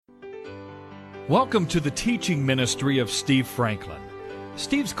Welcome to the teaching ministry of Steve Franklin.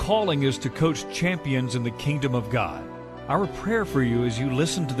 Steve's calling is to coach champions in the kingdom of God. Our prayer for you as you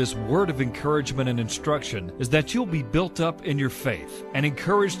listen to this word of encouragement and instruction is that you'll be built up in your faith and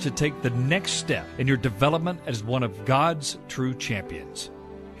encouraged to take the next step in your development as one of God's true champions.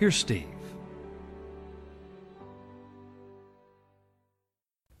 Here's Steve.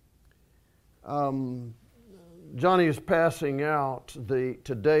 Johnny is passing out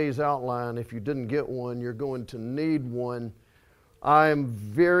today's outline. If you didn't get one, you're going to need one. I'm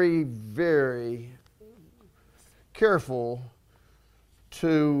very, very careful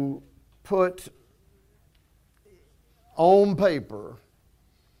to put on paper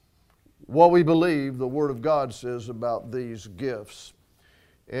what we believe the Word of God says about these gifts.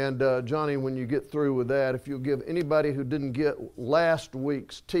 And Johnny, when you get through with that, if you'll give anybody who didn't get last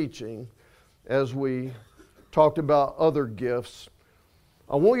week's teaching, as we talked about other gifts,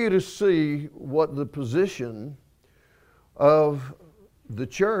 I want you to see what the position of the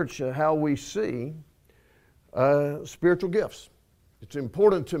church, how we see spiritual gifts. It's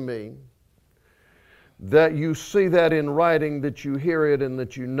important to me that you see that in writing, that you hear it and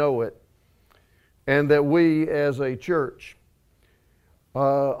that you know it, and that we as a church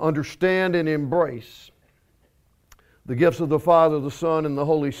understand and embrace the gifts of the Father, the Son, and the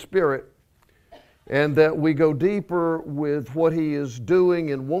Holy Spirit, and that we go deeper with what He is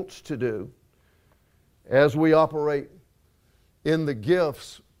doing and wants to do as we operate in the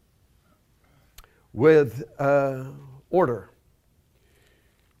gifts with order.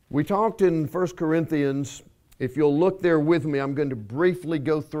 We talked in 1 Corinthians. If you'll look there with me, I'm going to briefly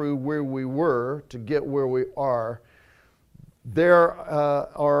go through where we were to get where we are. There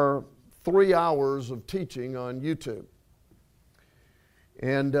are 3 hours of teaching on YouTube.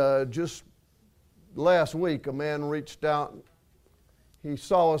 And just last week, a man reached out. He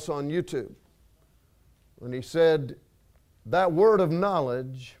saw us on YouTube. And he said, that word of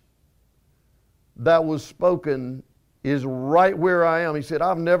knowledge that was spoken is right where I am. He said,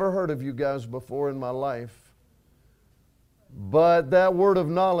 I've never heard of you guys before in my life, but that word of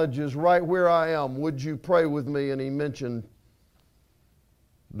knowledge is right where I am. Would you pray with me? And he mentioned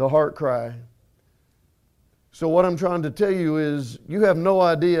the heart cry. So what I'm trying to tell you is, you have no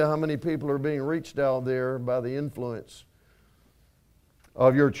idea how many people are being reached out there by the influence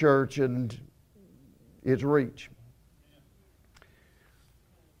of your church and its reach.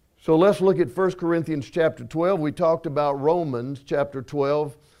 So let's look at 1 Corinthians chapter 12. We talked about Romans chapter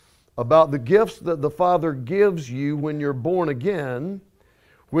 12, about the gifts that the Father gives you when you're born again.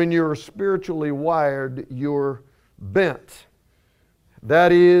 When you're spiritually wired, you're bent.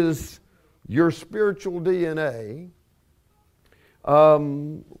 That is your spiritual DNA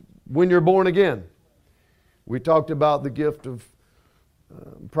when you're born again. We talked about the gift of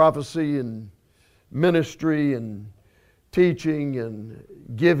prophecy and ministry and teaching and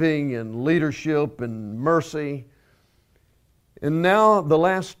giving and leadership and mercy. And now the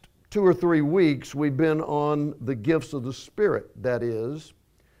last 2 or 3 weeks we've been on the gifts of the Spirit. That is,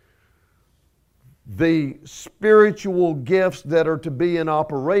 the spiritual gifts that are to be in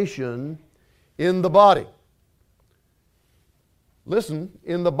operation in the body. Listen,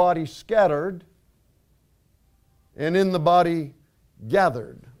 in the body scattered and in the body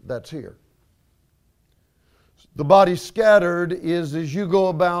gathered. That's here. The body scattered is as you go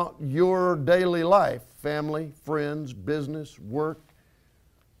about your daily life, family, friends, business, work,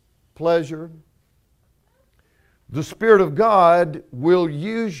 pleasure. The Spirit of God will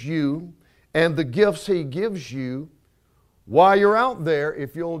use you and the gifts He gives you while you're out there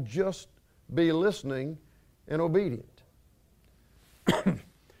if you'll just be listening and obedient.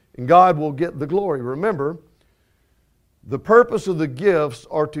 And God will get the glory. Remember, the purpose of the gifts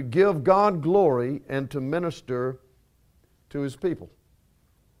are to give God glory and to minister to His people.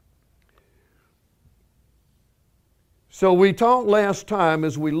 So we talked last time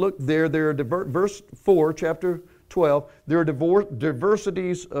as we looked there are verse 4, chapter 12, there are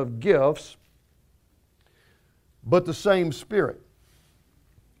diversities of gifts, but the same Spirit.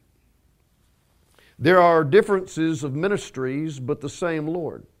 There are differences of ministries, but the same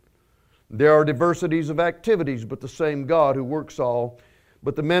Lord. There are diversities of activities, but the same God who works all.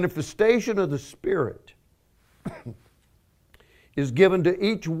 But the manifestation of the Spirit is given to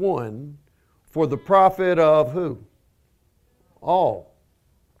each one for the profit of who? All.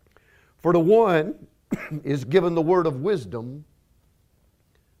 For the one is given the word of wisdom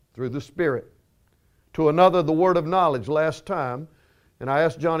through the Spirit. To another, the word of knowledge. Last time, and I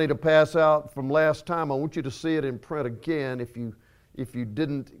asked Johnny to pass out from last time. I want you to see it in print again if you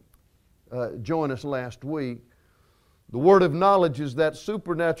didn't join us last week. The word of knowledge is that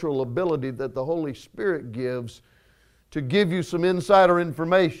supernatural ability that the Holy Spirit gives to give you some insider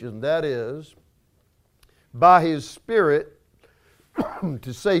information. That is, by His Spirit,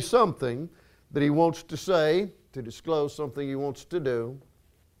 to say something that He wants to say, to disclose something He wants to do,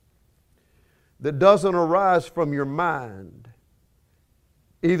 that doesn't arise from your mind,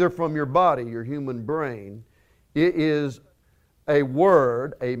 either from your body, your human brain. It is a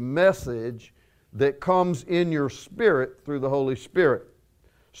word, a message that comes in your spirit through the Holy Spirit.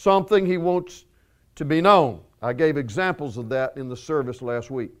 Something He wants to be known. I gave examples of that in the service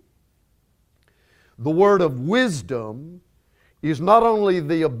last week. The word of wisdom is not only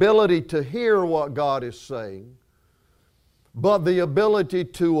the ability to hear what God is saying, but the ability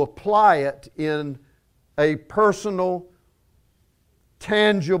to apply it in a personal,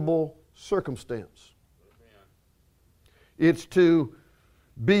 tangible circumstance. It's to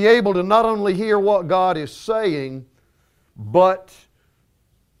be able to not only hear what God is saying, but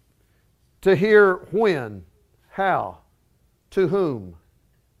to hear when, how, to whom,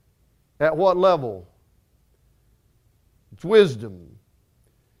 at what level. It's wisdom.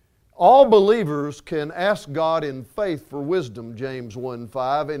 All believers can ask God in faith for wisdom, James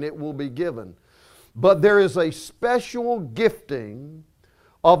 1:5, and it will be given. But there is a special gifting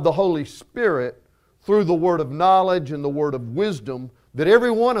of the Holy Spirit through the word of knowledge and the word of wisdom that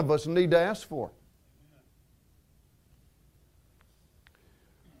every one of us need to ask for.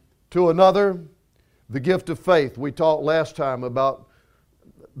 To another, the gift of faith. We talked last time about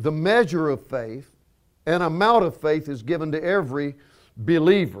the measure of faith. An amount of faith is given to every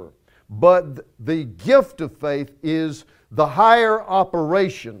believer. But the gift of faith is the higher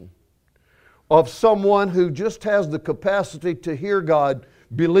operation of someone who just has the capacity to hear God,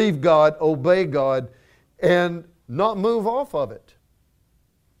 believe God, obey God, and not move off of it.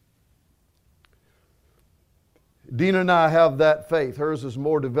 Dina and I have that faith. Hers is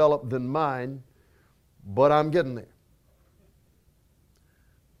more developed than mine, but I'm getting there.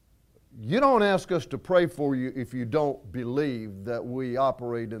 You don't ask us to pray for you if you don't believe that we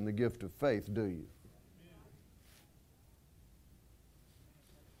operate in the gift of faith, do you?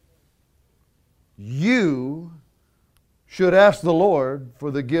 You should ask the Lord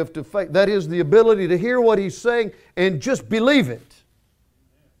for the gift of faith. That is the ability to hear what He's saying and just believe it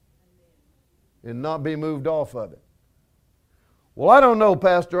and not be moved off of it. Well, I don't know,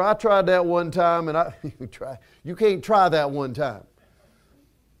 Pastor. I tried that one time, and you can't try that one time.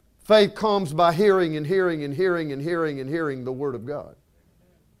 Faith comes by hearing and hearing and hearing and hearing and hearing the Word of God.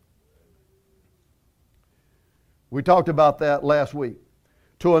 We talked about that last week.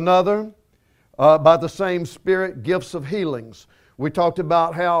 To another, by the same Spirit, gifts of healings. We talked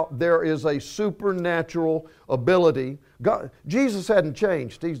about how there is a supernatural ability. Jesus hadn't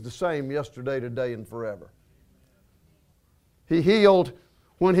changed. He's the same yesterday, today, and forever. He healed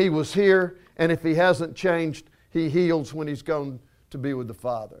when He was here, and if He hasn't changed, He heals when He's gone to be with the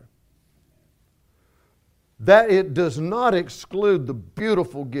Father. That it does not exclude the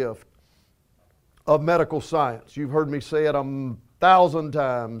beautiful gift of medical science. You've heard me say it 1,000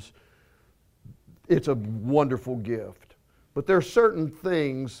 times. It's a wonderful gift. But there are certain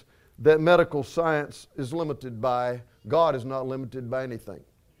things that medical science is limited by. God is not limited by anything.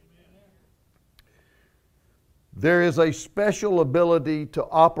 There is a special ability to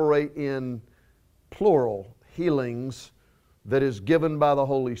operate in plural healings that is given by the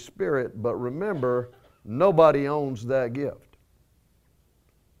Holy Spirit. But remember, nobody owns that gift.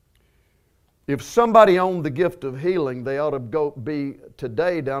 If somebody owned the gift of healing, they ought to be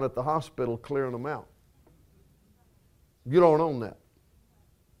today down at the hospital clearing them out. You don't own that.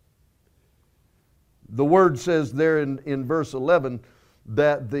 The Word says there in verse 11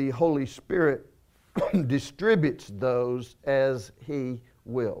 that the Holy Spirit distributes those as He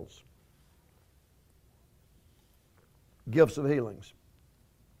wills. Gifts of healings.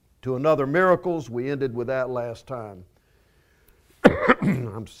 To another, miracles. We ended with that last time.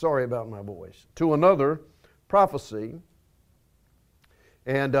 I'm sorry about my voice. To another, prophecy.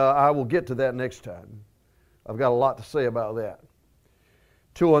 And I will get to that next time. I've got a lot to say about that.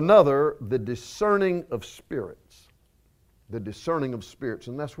 To another, the discerning of spirits. The discerning of spirits.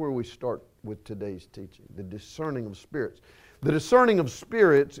 And that's where we start with today's teaching. The discerning of spirits. The discerning of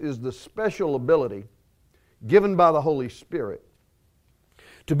spirits is the special ability given by the Holy Spirit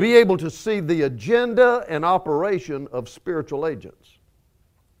to be able to see the agenda and operation of spiritual agents.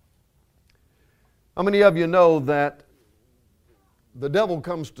 How many of you know that the devil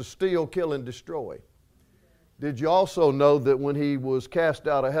comes to steal, kill, and destroy? Did you also know that when he was cast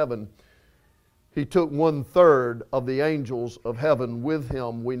out of heaven, He took 1/3 of the angels of heaven with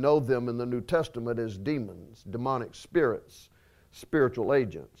him. We know them in the New Testament as demons, demonic spirits, spiritual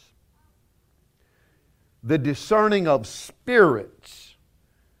agents. The discerning of spirits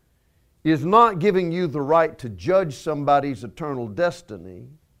is not giving you the right to judge somebody's eternal destiny.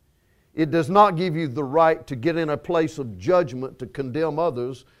 It does not give you the right to get in a place of judgment, to condemn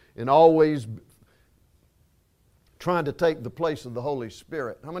others, and always trying to take the place of the Holy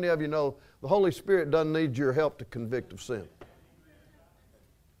Spirit. How many of you know the Holy Spirit doesn't need your help to convict of sin?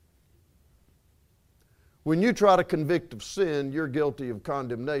 When you try to convict of sin, you're guilty of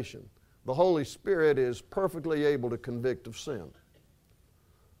condemnation. The Holy Spirit is perfectly able to convict of sin.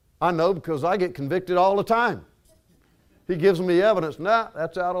 I know because I get convicted all the time. He gives me evidence. Nah,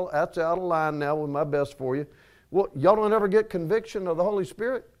 that's out of line now with my best for you. Well, y'all don't ever get conviction of the Holy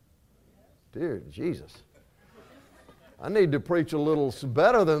Spirit? Dear Jesus. I need to preach a little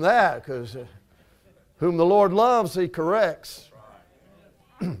better than that, because whom the Lord loves, He corrects.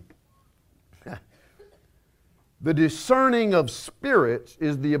 The discerning of spirits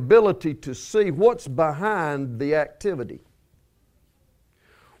is the ability to see what's behind the activity.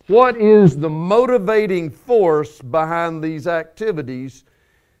 What is the motivating force behind these activities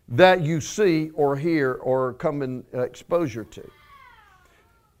that you see or hear or come in exposure to?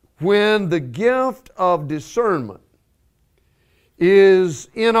 When the gift of discernment is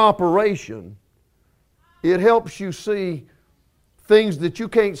in operation, it helps you see things that you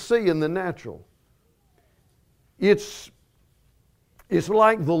can't see in the natural. It's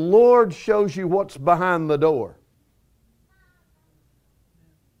like the Lord shows you what's behind the door.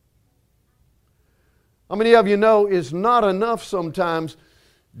 How many of you know it's not enough sometimes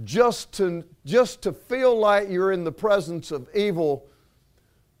just to feel like you're in the presence of evil?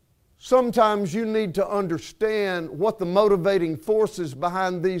 Sometimes you need to understand what the motivating forces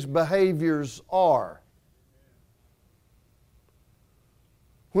behind these behaviors are.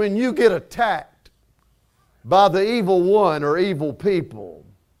 When you get attacked by the evil one or evil people,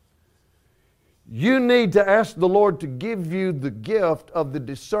 you need to ask the Lord to give you the gift of the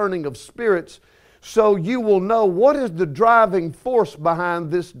discerning of spirits, so you will know what is the driving force behind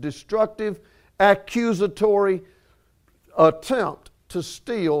this destructive, accusatory attempt to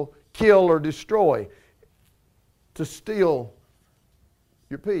steal, kill, or destroy. To steal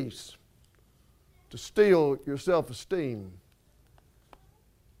your peace. To steal your self-esteem.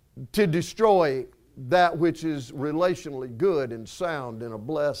 To destroy that which is relationally good and sound and a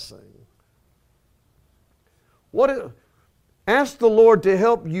blessing. Ask the Lord to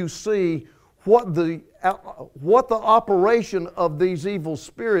help you see what the operation of these evil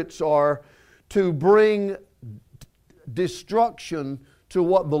spirits are to bring destruction to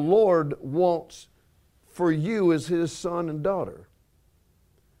what the Lord wants for you as His son and daughter.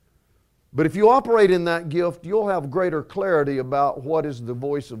 But if you operate in that gift, you'll have greater clarity about what is the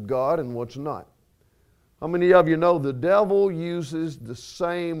voice of God and what's not. How many of you know the devil uses the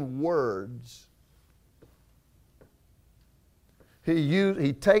same words?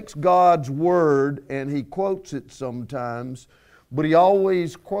 He takes God's word and he quotes it sometimes, but he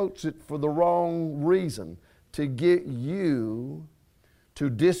always quotes it for the wrong reason, to get you to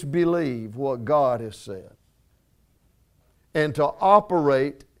disbelieve what God has said and to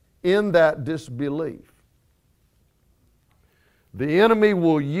operate in that disbelief. The enemy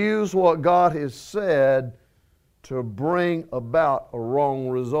will use what God has said to bring about a wrong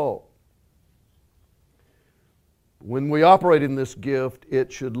result. When we operate in this gift,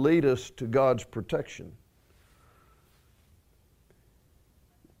 it should lead us to God's protection.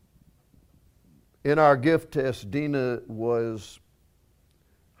 In our gift test, Dina was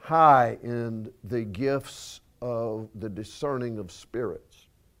high in the gifts of the discerning of spirits.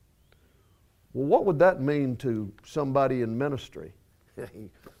 Well, what would that mean to somebody in ministry?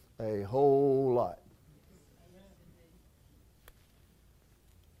 A whole lot.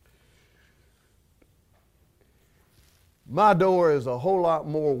 My door is a whole lot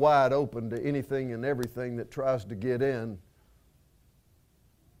more wide open to anything and everything that tries to get in.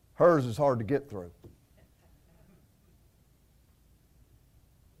 Hers is hard to get through.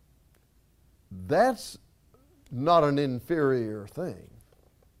 That's not an inferior thing.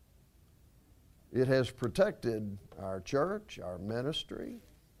 It has protected our church, our ministry,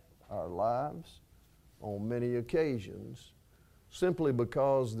 our lives on many occasions, simply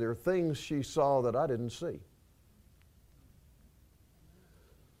because there are things she saw that I didn't see.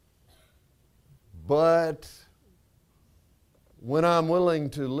 But when I'm willing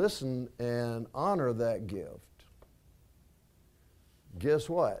to listen and honor that gift, guess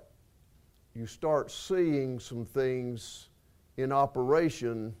what? You start seeing some things in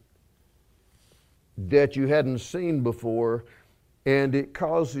operation that you hadn't seen before, and it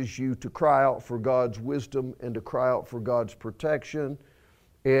causes you to cry out for God's wisdom and to cry out for God's protection,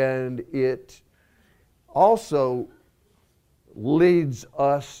 and it also leads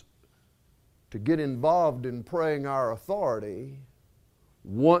us to get involved in praying our authority.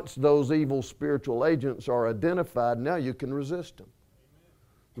 Once those evil spiritual agents are identified, now you can resist them.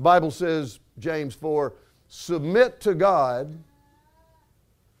 The Bible says, James 4, submit to God,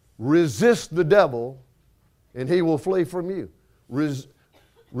 resist the devil, and he will flee from you.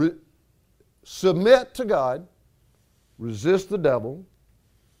 Submit to God, resist the devil,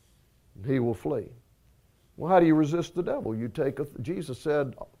 and he will flee. Well, how do you resist the devil? Jesus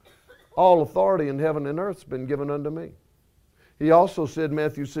said, all authority in heaven and earth has been given unto me. He also said,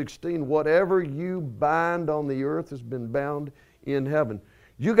 Matthew 16, whatever you bind on the earth has been bound in heaven.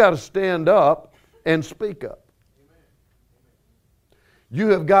 You got to stand up and speak up. You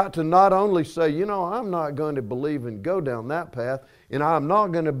have got to not only say, I'm not going to believe and go down that path, and I'm not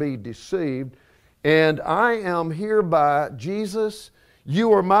going to be deceived, and I am hereby, Jesus,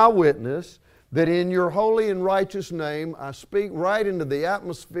 you are my witness, that in your holy and righteous name I speak right into the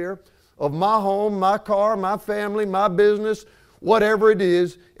atmosphere of my home, my car, my family, my business, whatever it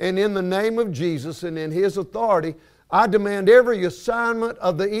is, and in the name of Jesus and in His authority, I demand every assignment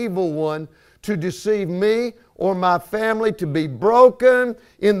of the evil one to deceive me or my family to be broken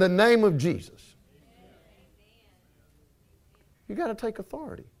in the name of Jesus. You got to take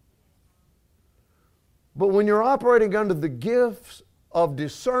authority. But when you're operating under the gifts of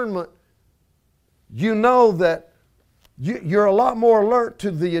discernment, you know that you're a lot more alert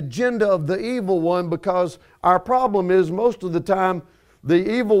to the agenda of the evil one, because our problem is most of the time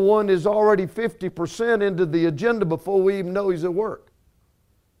the evil one is already 50% into the agenda before we even know he's at work.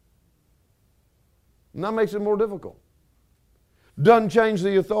 And that makes it more difficult. Doesn't change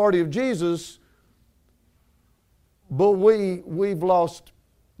the authority of Jesus, but we've lost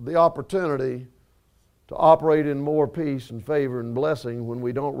the opportunity to operate in more peace and favor and blessing when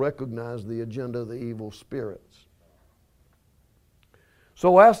we don't recognize the agenda of the evil spirits.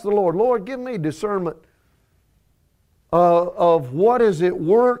 So ask the Lord, Lord, give me discernment of what is at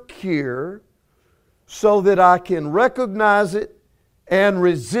work here so that I can recognize it and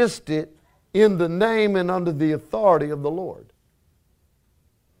resist it in the name and under the authority of the Lord.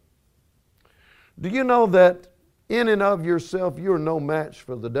 Do you know that in and of yourself you're no match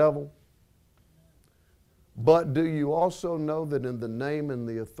for the devil? But do you also know that in the name and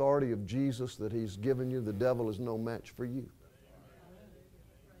the authority of Jesus that He's given you, the devil is no match for you?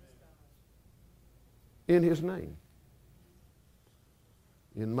 In His name.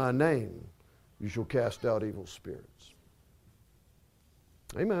 In my name you shall cast out evil spirits.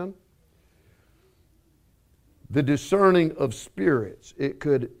 Amen. The discerning of spirits.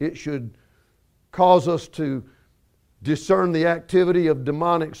 It should cause us to discern the activity of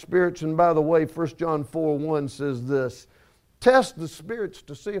demonic spirits. And by the way, 1 John 4:1 says this, test the spirits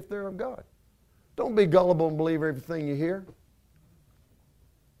to see if they're of God. Don't be gullible and believe everything you hear.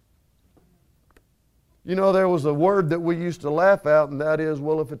 You know, there was a word that we used to laugh at, and that is,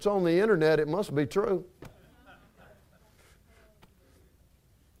 well, if it's on the internet, it must be true.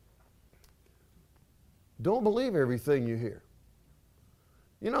 Don't believe everything you hear.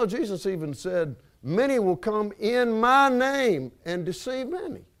 You know, Jesus even said, many will come in my name and deceive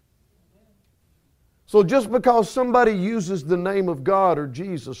many. So just because somebody uses the name of God or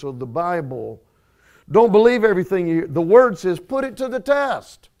Jesus or the Bible, don't believe everything you hear. The Word says, put it to the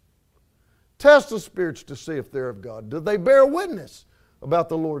test. Test the spirits to see if they're of God. Do they bear witness about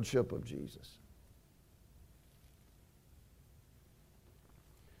the Lordship of Jesus?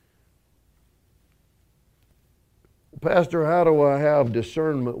 Pastor, how do I have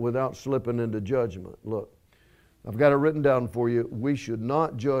discernment without slipping into judgment? Look, I've got it written down for you. We should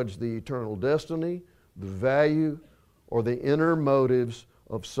not judge the eternal destiny, the value, or the inner motives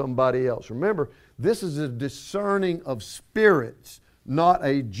of somebody else. Remember, this is a discerning of spirits, not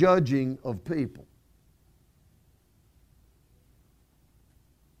a judging of people.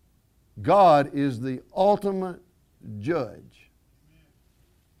 God is the ultimate judge.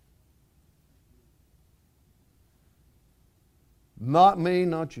 Not me,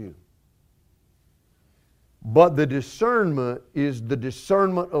 not you. But the discernment is the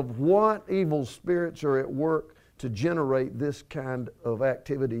discernment of what evil spirits are at work to generate this kind of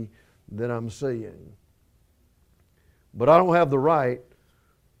activity that I'm seeing. But I don't have the right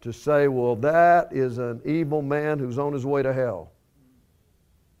to say, well, that is an evil man who's on his way to hell.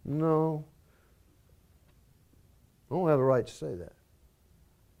 No. I don't have the right to say that.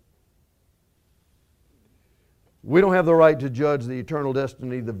 We don't have the right to judge the eternal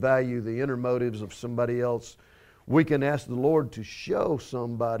destiny, the value, the inner motives of somebody else. We can ask the Lord to show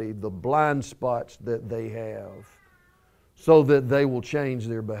somebody the blind spots that they have so that they will change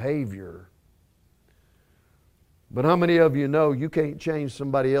their behavior. But how many of you know you can't change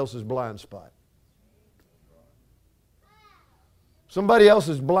somebody else's blind spot? Somebody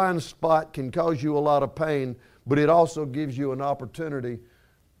else's blind spot can cause you a lot of pain, but it also gives you an opportunity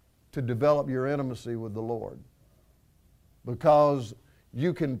to develop your intimacy with the Lord. Because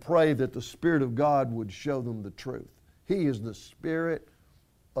you can pray that the Spirit of God would show them the truth. He is the Spirit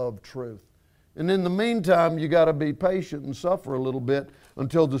of truth. And in the meantime, you got to be patient and suffer a little bit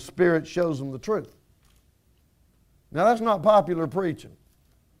until the Spirit shows them the truth. Now, that's not popular preaching.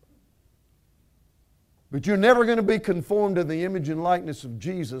 But you're never going to be conformed to the image and likeness of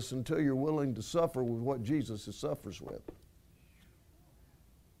Jesus until you're willing to suffer with what Jesus suffers with.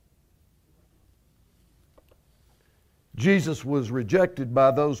 Jesus was rejected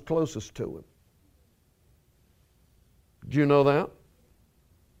by those closest to him. Did you know that?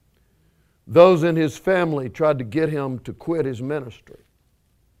 Those in his family tried to get him to quit his ministry.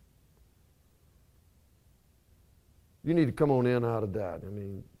 You need to come on in out of that. I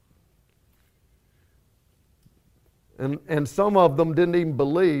mean, and some of them didn't even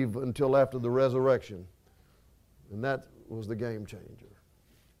believe until after the resurrection. And that was the game changer.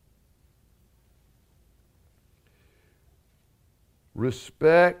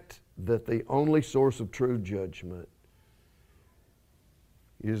 Respect that the only source of true judgment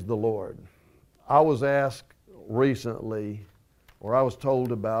is the Lord. I was asked recently, or I was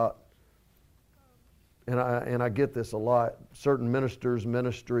told about, and I get this a lot, certain ministers,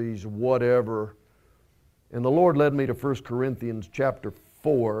 ministries, whatever, and the Lord led me to 1 Corinthians chapter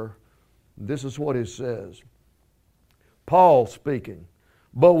 4. This is what it says. Paul speaking,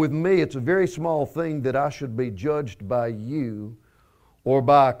 "But with me it's a very small thing that I should be judged by you or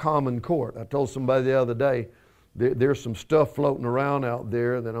by a common court." I told somebody the other day, there's some stuff floating around out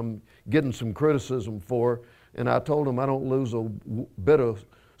there that I'm getting some criticism for, and I told them I don't lose a bit of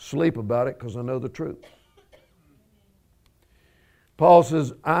sleep about it because I know the truth. Paul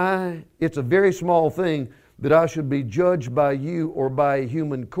says, it's a very small thing that I should be judged by you or by a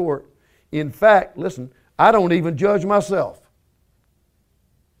human court. In fact, listen, I don't even judge myself.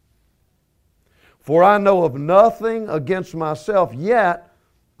 For I know of nothing against myself, yet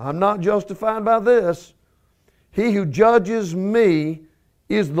I'm not justified by this. He who judges me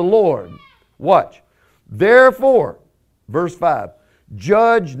is the Lord. Watch. Therefore, verse 5,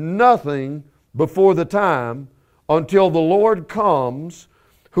 judge nothing before the time until the Lord comes,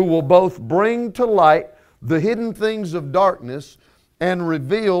 who will both bring to light the hidden things of darkness and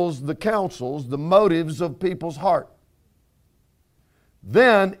reveals the counsels, the motives of people's heart.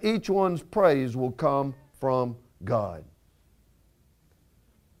 Then each one's praise will come from God.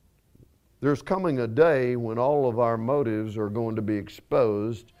 There's coming a day when all of our motives are going to be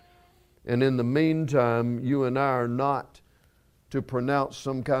exposed, and in the meantime, you and I are not to pronounce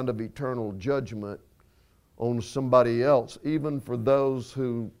some kind of eternal judgment on somebody else, even for those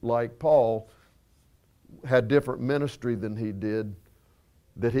who, like Paul, had different ministry than he did,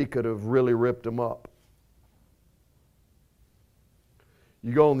 that he could have really ripped them up.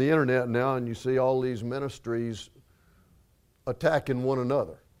 You go on the internet now and you see all these ministries attacking one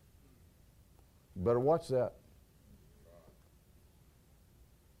another. You better watch that.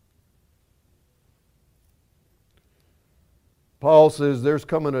 Paul says there's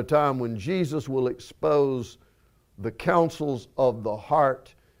coming a time when Jesus will expose the counsels of the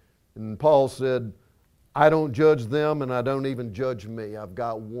heart. And Paul said, I don't judge them and I don't even judge me. I've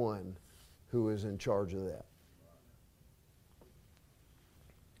got one who is in charge of that.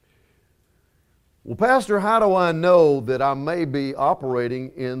 Well, Pastor, how do I know that I may be operating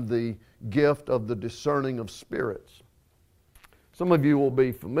in the gift of the discerning of spirits? Some of you will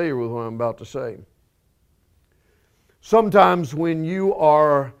be familiar with what I'm about to say. Sometimes when you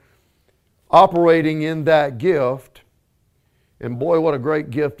are operating in that gift, and boy, what a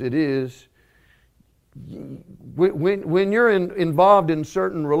great gift it is, when you're involved in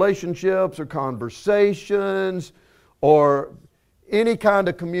certain relationships or conversations or any kind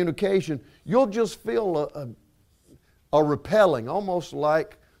of communication, you'll just feel a repelling, almost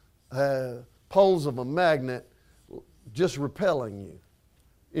like poles of a magnet just repelling you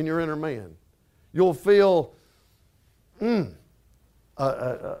in your inner man. You'll feel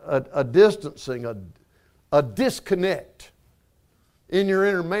a distancing, a disconnect in your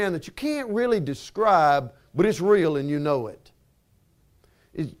inner man that you can't really describe, but it's real and you know it.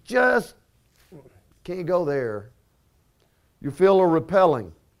 It's just, can't go there. You feel a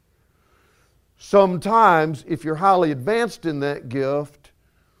repelling. Sometimes, if you're highly advanced in that gift,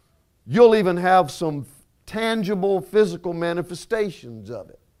 you'll even have some tangible physical manifestations of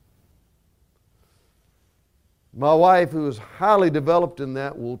it. My wife, who is highly developed in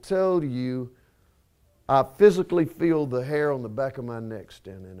that, will tell you, I physically feel the hair on the back of my neck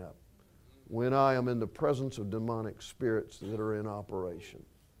standing up when I am in the presence of demonic spirits that are in operation.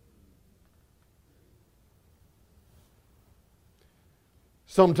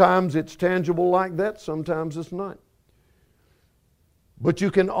 Sometimes it's tangible like that, sometimes it's not. But you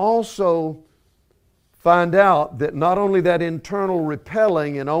can also find out that not only that internal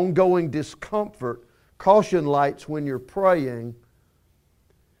repelling and ongoing discomfort, caution lights when you're praying,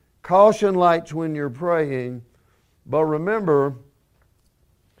 but remember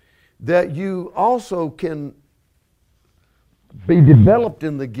that you also can be developed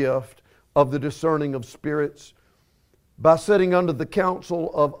in the gift of the discerning of spirits by sitting under the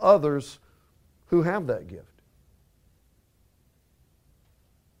counsel of others who have that gift.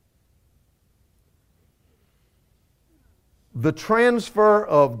 The transfer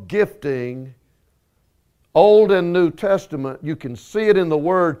of gifting, Old and New Testament, you can see it in the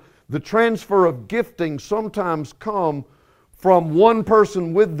Word. The transfer of gifting sometimes come from one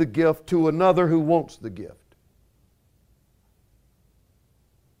person with the gift to another who wants the gift.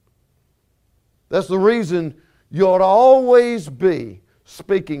 That's the reason you ought to always be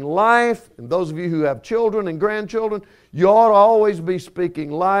speaking life. And those of you who have children and grandchildren, you ought to always be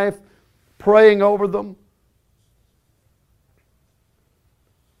speaking life, praying over them.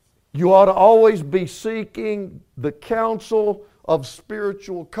 You ought to always be seeking the counsel of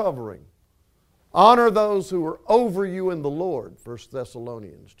spiritual covering. Honor those who are over you in the Lord, 1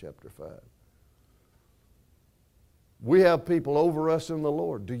 Thessalonians chapter 5. We have people over us in the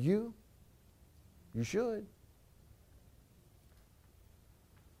Lord. Do you? You should.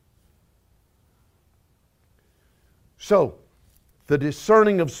 So, the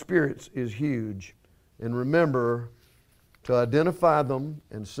discerning of spirits is huge. And remember to identify them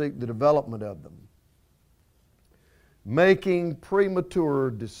and seek the development of them. Making premature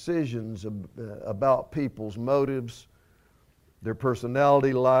decisions about people's motives, their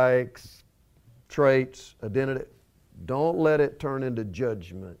personality likes, traits, identity. Don't let it turn into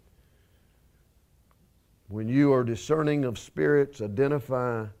judgment. When you are discerning of spirits,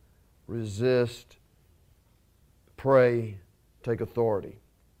 identify, resist, pray, take authority.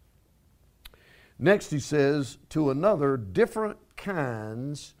 Next he says, to another, different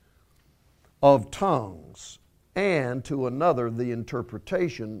kinds of tongues, and to another, the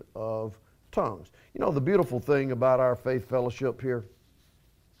interpretation of tongues. You know the beautiful thing about our faith fellowship here?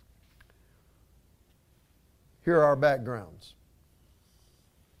 Here are our backgrounds.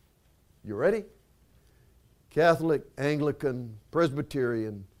 You ready? Catholic, Anglican,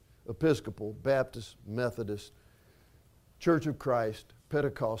 Presbyterian, Episcopal, Baptist, Methodist, Church of Christ,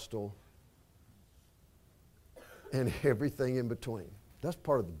 Pentecostal, and everything in between. That's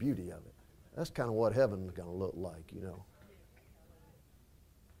part of the beauty of it. That's kind of what heaven's going to look like, you know.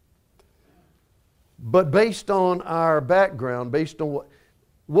 But based on our background, based on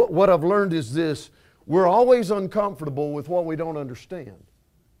what I've learned is this, we're always uncomfortable with what we don't understand.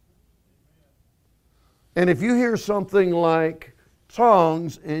 And if you hear something like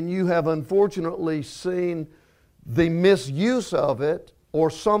tongues and you have unfortunately seen the misuse of it or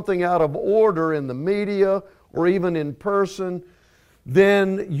something out of order in the media or even in person,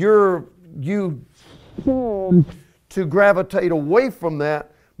 then you to gravitate away from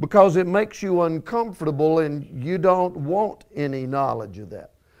that because it makes you uncomfortable and you don't want any knowledge of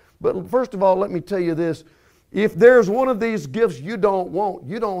that. But first of all, let me tell you this. If there's one of these gifts you don't want,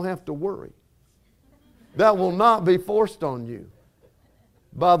 you don't have to worry. That will not be forced on you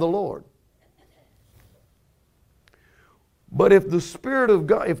by the Lord. But if the Spirit of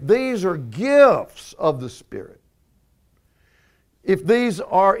God, if these are gifts of the Spirit, if these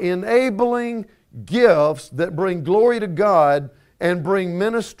are enabling gifts that bring glory to God and bring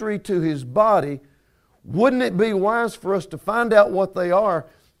ministry to His body, wouldn't it be wise for us to find out what they are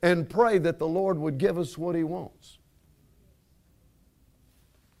and pray that the Lord would give us what He wants?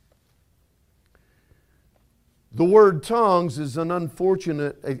 The word tongues is an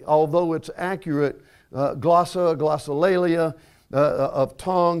unfortunate, although it's accurate, glossolalia of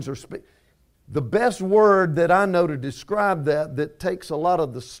tongues or speak. The best word that I know to describe that takes a lot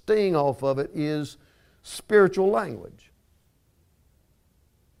of the sting off of it is spiritual language.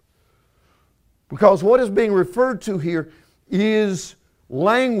 Because what is being referred to here is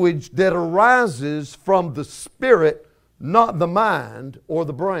language that arises from the Spirit, not the mind or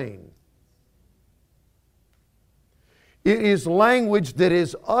the brain. It is language that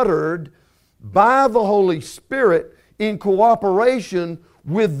is uttered by the Holy Spirit in cooperation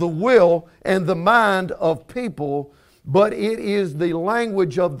with the will and the mind of people, but it is the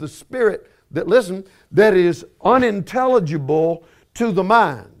language of the Spirit that, listen, that is unintelligible to the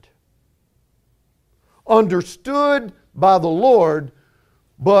mind. Understood by the Lord,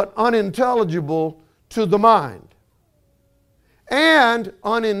 but unintelligible to the mind. And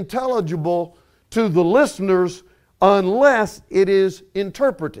unintelligible to the listeners unless it is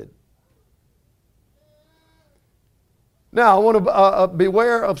interpreted. Now, I want to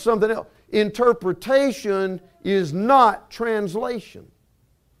beware of something else. Interpretation is not translation.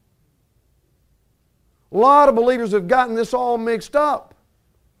 A lot of believers have gotten this all mixed up.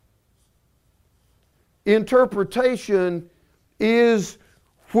 Interpretation is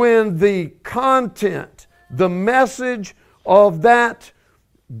when the content, the message of that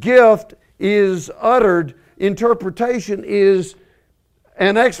gift is uttered. Interpretation is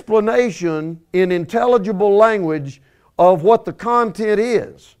an explanation in intelligible language of what the content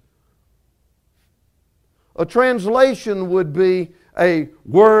is. A translation would be a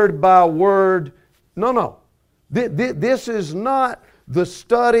word by word. No. This is not the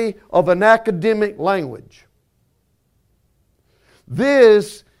study of an academic language.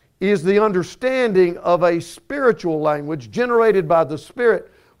 This is the understanding of a spiritual language generated by the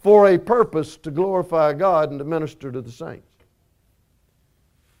Spirit for a purpose to glorify God and to minister to the saints.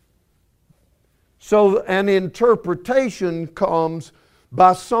 So an interpretation comes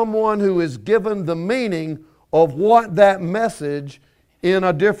by someone who is given the meaning of what that message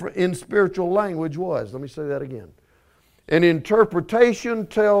in spiritual language was. Let me say that again. An interpretation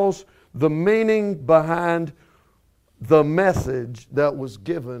tells the meaning behind the message that was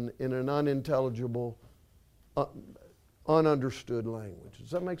given in an unintelligible, ununderstood language.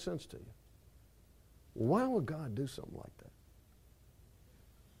 Does that make sense to you? Why would God do something like that?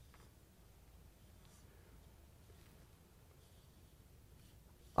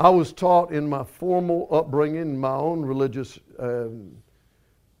 I was taught in my formal upbringing, in my own religious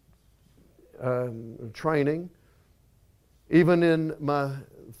training, even in my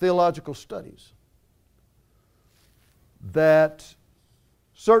theological studies, that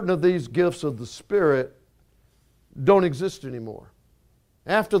certain of these gifts of the Spirit don't exist anymore.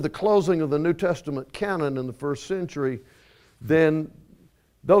 After the closing of the New Testament canon in the first century, then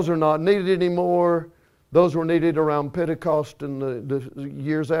those are not needed anymore. Those were needed around Pentecost and the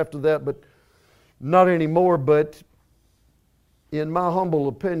years after that, but not anymore. But in my humble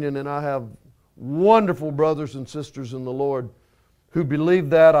opinion, and I have wonderful brothers and sisters in the Lord who believe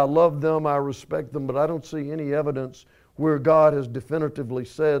that. I love them, I respect them, but I don't see any evidence where God has definitively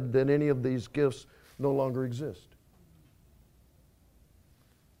said that any of these gifts no longer exist.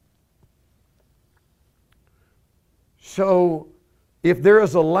 So, if there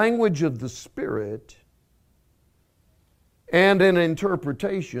is a language of the Spirit and an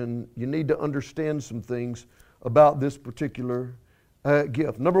interpretation, you need to understand some things about this particular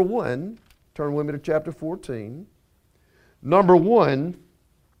gift. Number one, turn with me to chapter 14. Number one,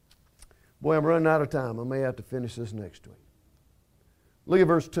 boy, I'm running out of time. I may have to finish this next week. Look at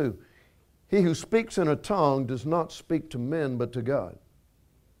verse 2. He who speaks in a tongue does not speak to men but to God.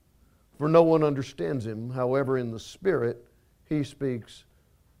 For no one understands him. However, in the Spirit, he speaks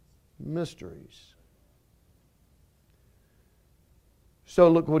mysteries. So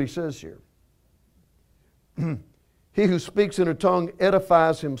look what he says here. He who speaks in a tongue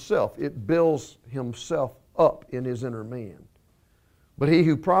edifies himself. It builds himself up in his inner man. But he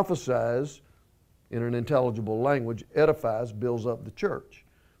who prophesies in an intelligible language edifies, builds up the church.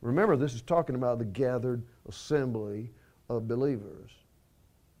 Remember, this is talking about the gathered assembly of believers.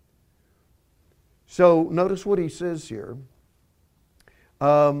 So notice what he says here.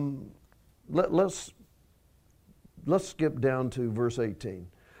 Let's skip down to verse 18.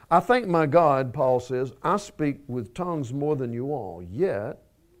 I thank my God, Paul says, I speak with tongues more than you all, yet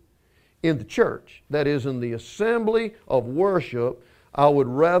in the church, that is in the assembly of worship, I would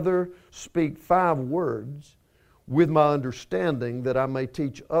rather speak 5 words with my understanding that I may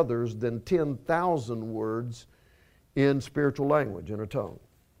teach others than 10,000 words in spiritual language, in a tongue.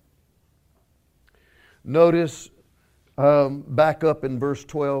 Notice back up in verse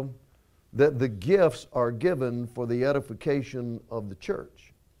 12 that the gifts are given for the edification of the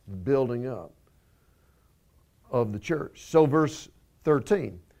church, the building up of the church. So verse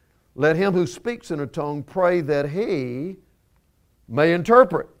 13, let him who speaks in a tongue pray that he may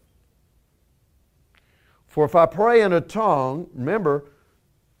interpret. For if I pray in a tongue, remember,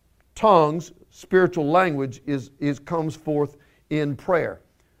 tongues, spiritual language, comes forth in prayer.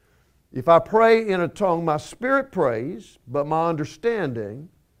 If I pray in a tongue, my spirit prays, but my understanding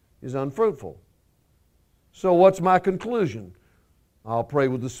is unfruitful. So what's my conclusion? I'll pray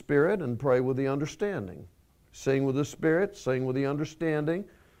with the Spirit and pray with the understanding. Sing with the Spirit, sing with the understanding.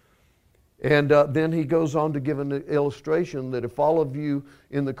 And then he goes on to give an illustration that if all of you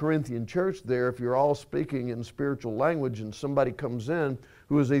in the Corinthian church there, if you're all speaking in spiritual language and somebody comes in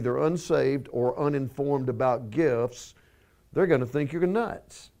who is either unsaved or uninformed about gifts, they're going to think you're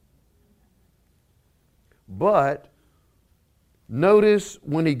nuts. But notice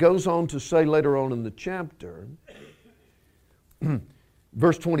when he goes on to say later on in the chapter,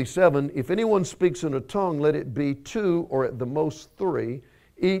 verse 27, if anyone speaks in a tongue, let it be 2 or at the most 3,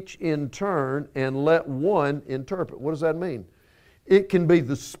 each in turn, and let one interpret. What does that mean? It can be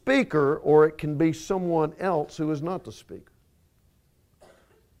the speaker or it can be someone else who is not the speaker,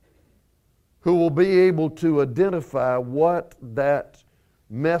 who will be able to identify what that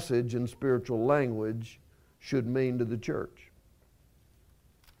message in spiritual language should mean to the church.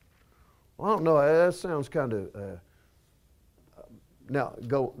 Well, I don't know, that sounds kind of... now,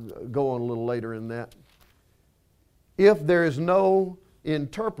 go on a little later in that. If there is no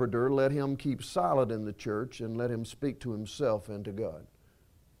interpreter, let him keep silent in the church and let him speak to himself and to God.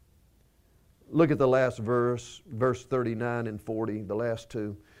 Look at the last verse 39 and 40, the last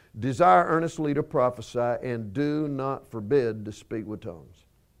two. Desire earnestly to prophesy and do not forbid to speak with tongues.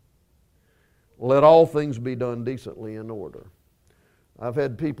 Let all things be done decently in order. I've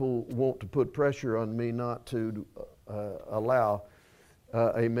had people want to put pressure on me not to allow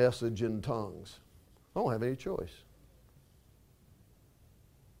a message in tongues. I don't have any choice.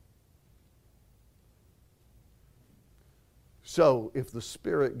 So, if the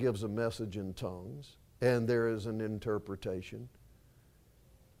Spirit gives a message in tongues and there is an interpretation,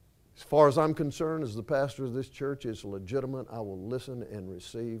 as far as I'm concerned, as the pastor of this church, it's legitimate. I will listen and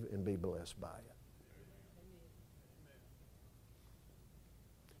receive and be blessed by it.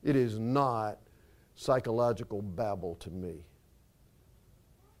 It is not psychological babble to me.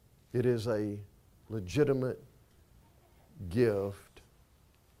 It is a legitimate gift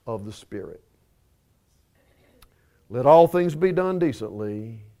of the Spirit. Let all things be done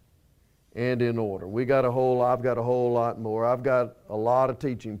decently and in order. I've got a whole lot more. I've got a lot of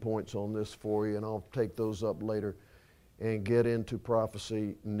teaching points on this for you, and I'll take those up later and get into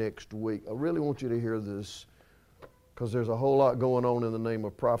prophecy next week. I really want you to hear this because there's a whole lot going on in the name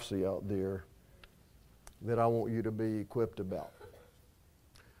of prophecy out there that I want you to be equipped about.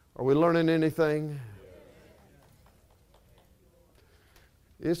 Are we learning anything?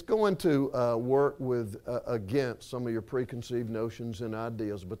 It's going to work with against some of your preconceived notions and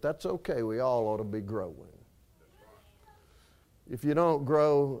ideas, but that's okay. We all ought to be growing. If you don't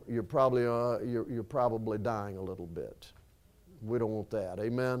grow, you're probably dying a little bit. We don't want that.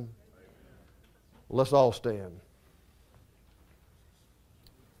 Amen? Let's all stand.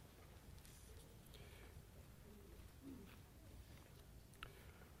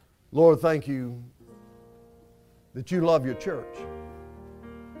 Lord, thank you that you love your church.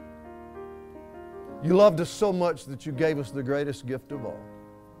 You loved us so much that you gave us the greatest gift of all,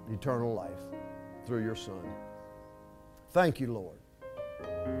 eternal life, through your Son. Thank you, Lord.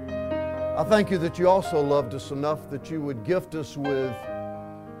 I thank you that you also loved us enough that you would gift us with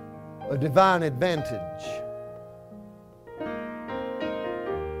a divine advantage,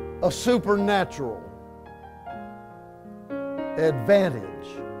 a supernatural advantage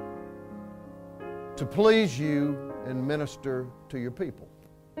to please you and minister to your people.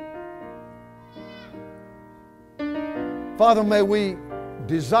 Father, may we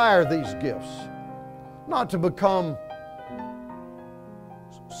desire these gifts, not to become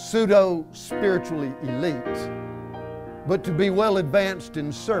pseudo-spiritually elite, but to be well advanced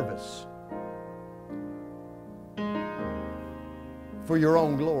in service for your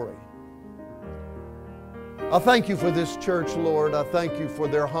own glory. I thank you for this church, Lord. I thank you for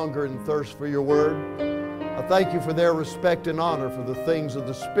their hunger and thirst for your word. I thank you for their respect and honor for the things of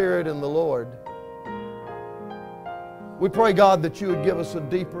the Spirit and the Lord. We pray, God, that you would give us a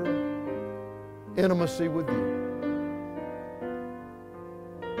deeper intimacy with you.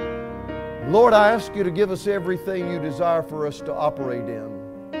 Lord, I ask you to give us everything you desire for us to operate in.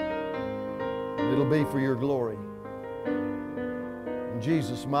 It'll be for your glory. In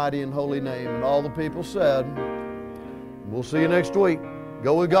Jesus' mighty and holy name. And all the people said, we'll see you next week.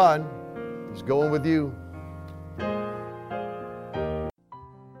 Go with God. He's going with you.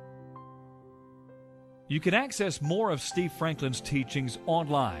 You can access more of Steve Franklin's teachings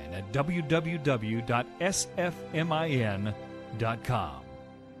online at www.sfmin.com.